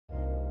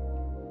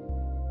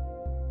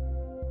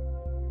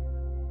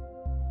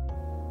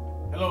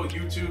Hello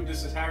YouTube,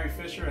 this is Harry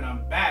Fisher and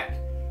I'm back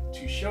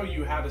to show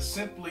you how to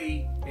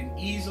simply and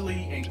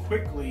easily and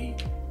quickly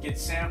get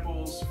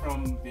samples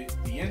from the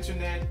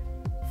internet,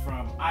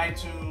 from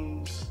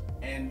iTunes,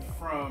 and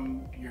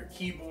from your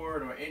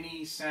keyboard or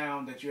any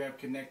sound that you have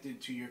connected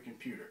to your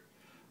computer.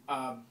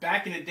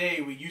 Back in the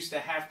day, we used to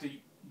have to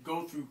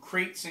go through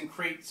crates and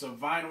crates of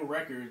vinyl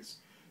records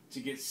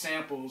to get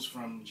samples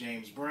from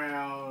James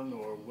Brown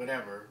or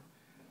whatever.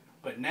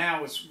 But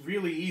now it's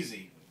really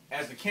easy.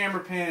 As the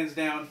camera pans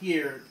down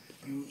here,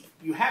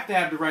 you have to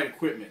have the right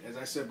equipment, as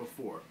I said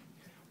before.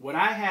 What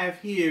I have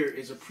here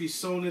is a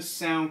PreSonus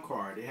sound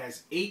card. It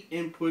has 8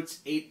 inputs,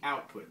 8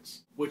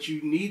 outputs. What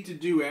you need to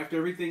do after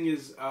everything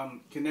is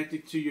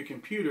connected to your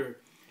computer,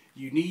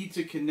 you need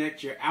to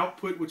connect your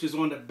output, which is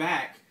on the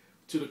back,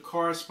 to the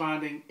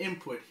corresponding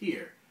input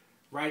here.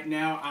 Right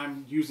now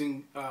I'm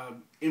using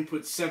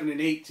inputs 7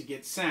 and 8 to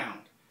get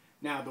sound.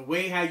 Now the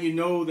way how you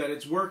know that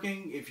it's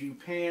working, if you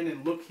pan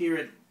and look here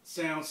at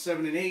sound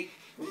 7 and 8,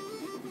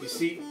 you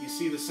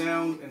see the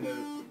sound and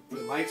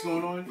the lights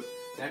going on?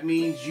 That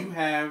means you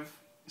have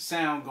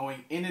sound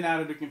going in and out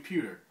of the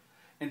computer.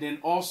 And then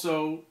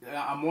also,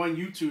 I'm on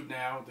YouTube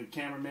now. The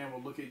cameraman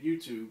will look at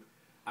YouTube.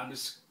 I'm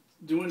just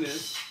doing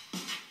this.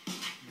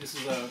 This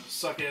is a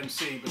sucker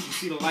MC, but you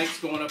see the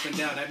lights going up and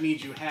down. That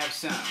means you have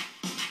sound.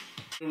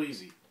 Real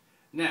easy.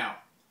 Now,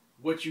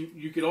 what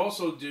you could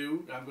also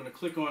do, I'm going to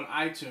click on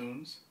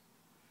iTunes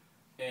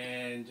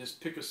and just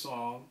pick a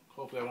song.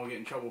 Hopefully I won't get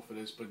in trouble for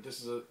this, but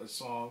this is a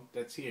song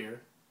that's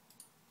here.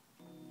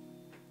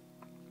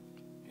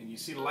 And you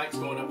see the lights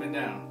going up and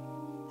down.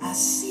 I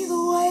see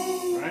the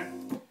way. Right?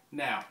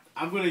 Now,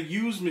 I'm going to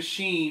use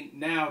Maschine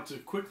now to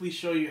quickly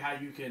show you how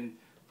you can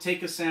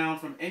take a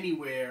sound from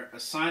anywhere,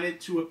 assign it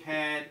to a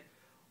pad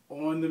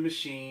on the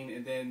machine,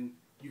 and then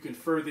you can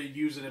further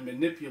use it and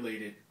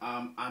manipulate it.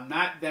 I'm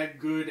not that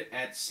good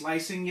at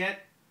slicing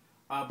yet,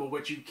 but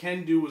what you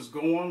can do is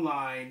go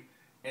online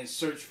and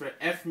search for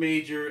F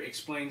major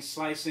explains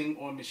slicing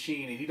on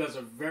Maschine, and he does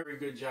a very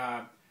good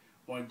job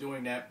on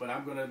doing that. But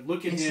I'm going to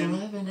look at him.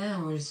 It's 11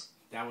 hours.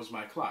 That was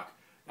my clock.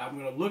 I'm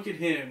going to look at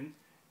him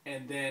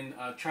and then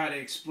try to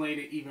explain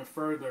it even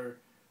further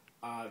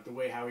the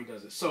way how he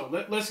does it. So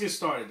let's get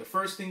started. The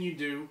first thing you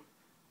do,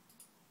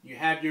 you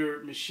have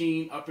your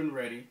machine up and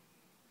ready.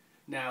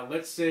 Now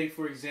let's say,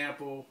 for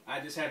example, I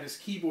just have this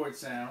keyboard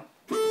sound,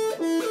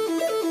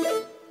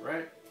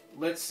 right?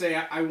 Let's say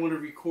I want to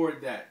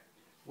record that.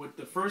 What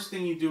the first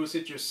thing you do is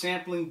hit your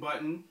sampling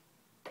button,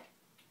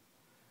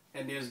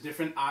 and there's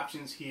different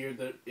options here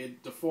that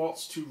it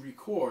defaults to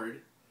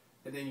record,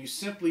 and then you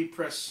simply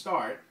press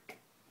start.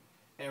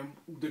 And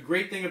the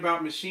great thing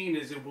about Maschine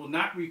is it will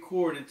not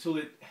record until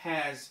it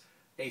has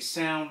a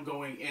sound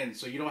going in,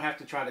 so you don't have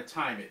to try to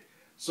time it.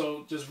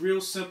 So just real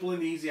simple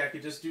and easy, I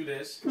could just do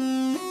this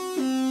and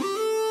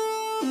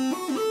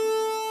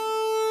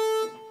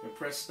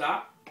press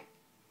stop.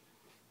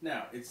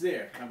 Now it's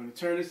there. I'm going to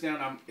turn this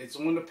down. It's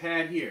on the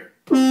pad here.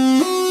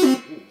 Ooh,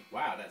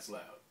 wow, that's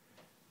loud.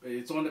 But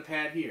it's on the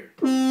pad here.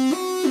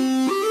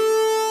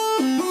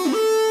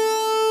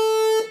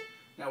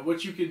 Now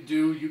what you can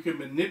do, you can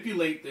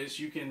manipulate this.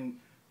 You can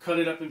cut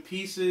it up in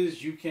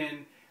pieces. You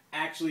can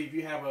actually, if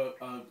you have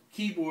a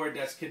keyboard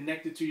that's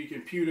connected to your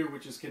computer,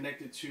 which is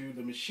connected to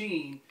the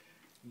machine,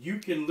 you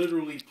can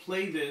literally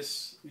play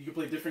this. You can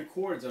play different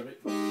chords of it.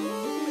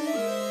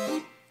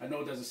 I know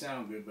it doesn't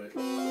sound good, but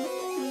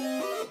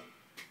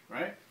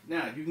right?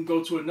 Now you can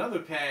go to another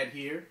pad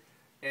here,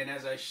 and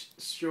as I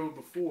showed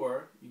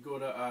before, you go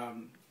to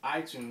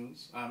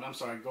iTunes. I'm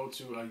sorry, go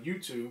to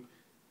YouTube.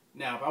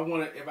 Now,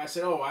 if I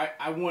said, oh,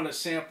 I want a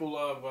sample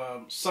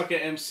of Sucker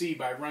MC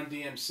by Run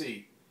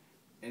DMC,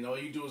 and all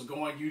you do is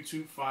go on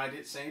YouTube, find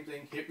it, same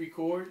thing, hit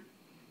record,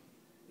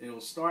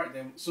 it'll start.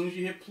 Then as soon as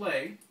you hit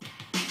play,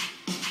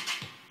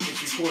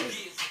 it's recorded.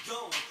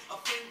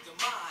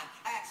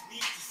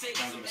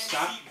 Now I'm going to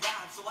stop.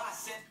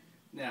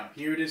 Now,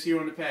 here it is here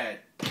on the pad.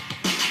 2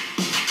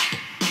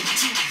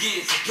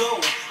 years ago,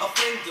 a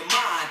friend of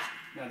mine.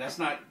 Now, that's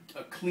not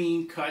a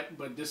clean cut,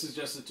 but this is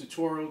just a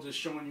tutorial just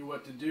showing you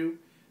what to do.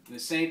 And the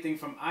same thing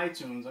from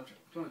iTunes. I'm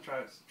going to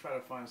try to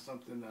find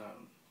something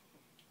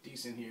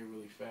decent here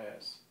really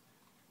fast.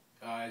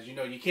 As you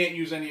know, you can't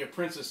use any of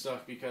Prince's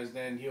stuff because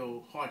then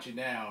he'll haunt you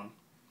down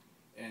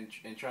and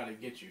try to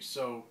get you.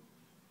 So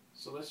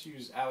let's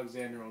use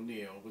Alexander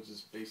O'Neal, which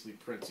is basically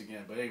Prince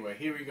again. But anyway,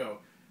 here we go.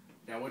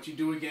 Now what you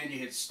do again, you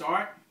hit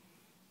start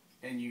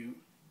and you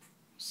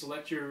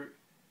select your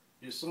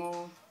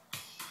song,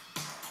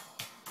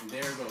 and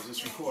there it goes,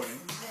 it's recording.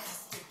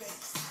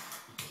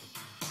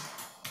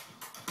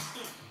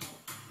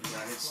 And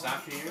I hit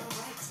stop here.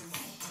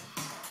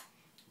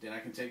 Then I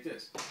can take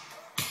this.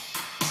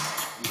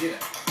 You hear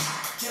that?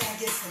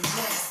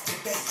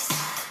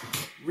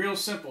 Real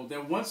simple.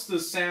 Then once the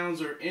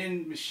sounds are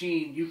in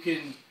Maschine, you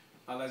can,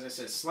 as I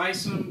said,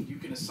 slice them. You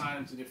can assign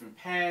them to different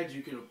pads.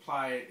 You can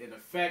apply it in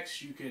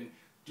effects. You can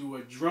do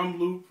a drum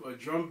loop, a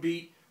drum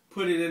beat,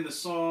 put it in the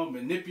song,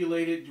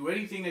 manipulate it, do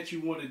anything that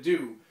you want to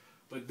do.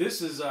 But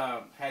this is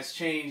has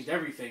changed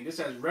everything. This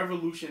has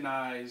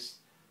revolutionized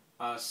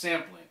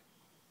sampling.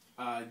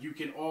 You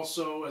can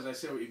also, as I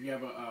said, if you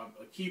have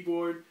a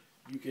keyboard,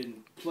 you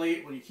can play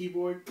it with your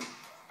keyboard.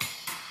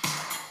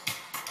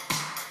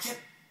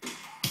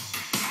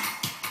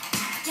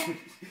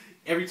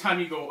 Every time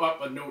you go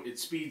up a note, it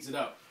speeds it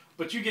up.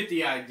 But you get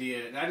the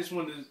idea, and I just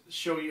wanted to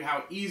show you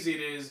how easy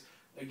it is.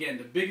 Again,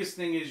 the biggest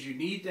thing is you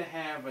need to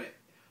have an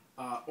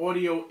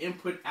audio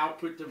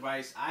input-output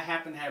device. I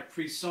happen to have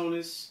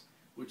PreSonus,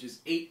 which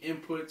is 8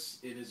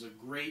 inputs. It is a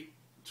great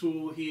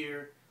tool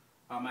here.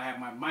 I have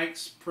my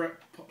mics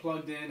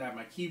plugged in. I have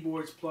my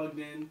keyboards plugged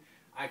in.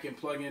 I can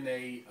plug in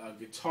a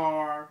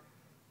guitar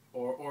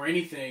or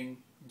anything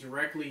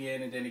directly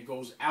in, and then it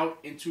goes out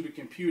into the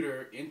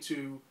computer,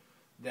 into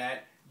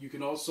that. You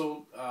can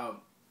also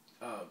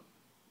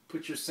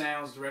put your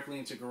sounds directly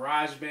into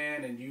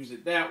GarageBand and use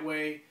it that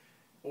way,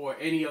 or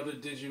any other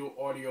digital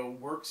audio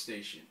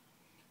workstation.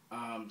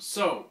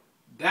 So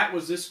that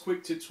was this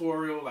quick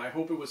tutorial. I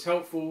hope it was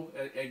helpful.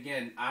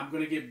 Again, I'm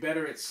going to get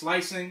better at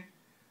slicing,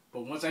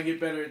 but once I get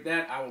better at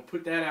that, I will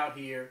put that out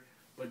here.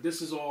 But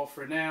this is all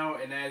for now,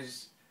 and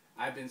as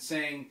I've been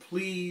saying,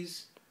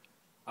 please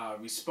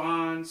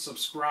respond,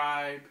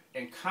 subscribe,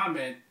 and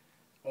comment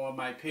on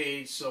my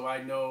page so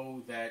I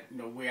know that, you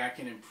know, where I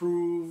can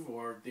improve,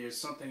 or if there's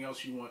something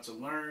else you want to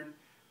learn.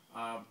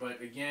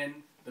 But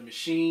again, the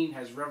machine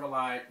has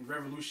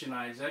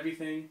revolutionized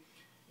everything,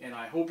 and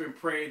I hope and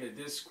pray that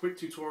this quick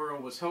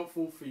tutorial was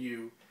helpful for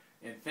you.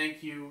 And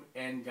thank you,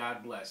 and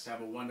God bless.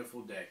 Have a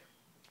wonderful day.